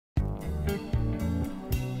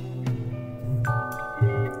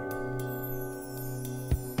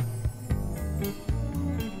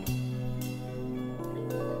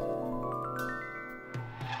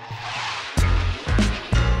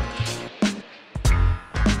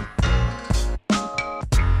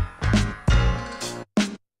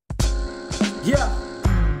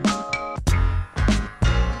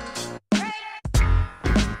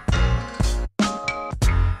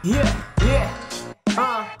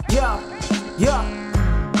Yeah,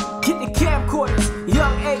 get the camcorders.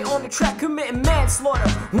 Young A on the track committing manslaughter.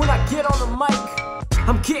 When I get on the mic,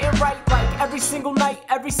 I'm getting right like every single night.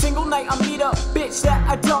 Every single night I meet a bitch that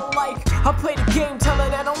I don't like. I play the game, tell her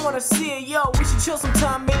that I wanna see her. Yo, we should chill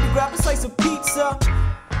sometime, maybe grab a slice of pizza.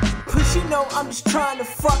 But she know I'm just trying to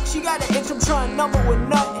fuck. She got an itch, I'm trying number with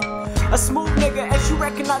nothing. A smooth nigga and she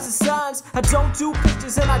recognizes signs. I don't do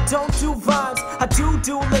pictures and I don't do vines. I do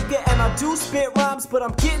liquor and I do spit rhymes. But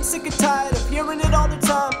I'm getting sick and tired of hearing it all the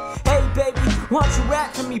time. Hey baby, why don't you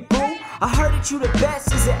rap for me, boo? I heard that you the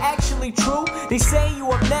best, is it actually true? They say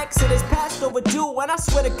you up next and it's past overdue. And I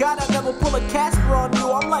swear to God I never pull a Casper on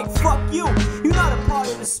you. I'm like, fuck you, you're not a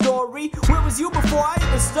part of the story. Where was you before I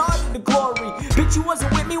even started the glory? Bitch, you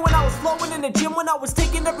wasn't with me when I was flowing in the gym. When I was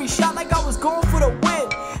taking every shot like I was going for the win.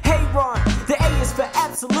 Hey Ron, the A is for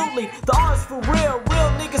absolutely, the R is for real, real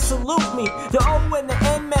niggas salute me. The O and the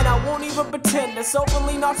N, man, I won't even pretend. That's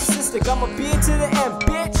openly narcissistic, I'ma be it to the end,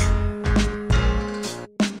 bitch.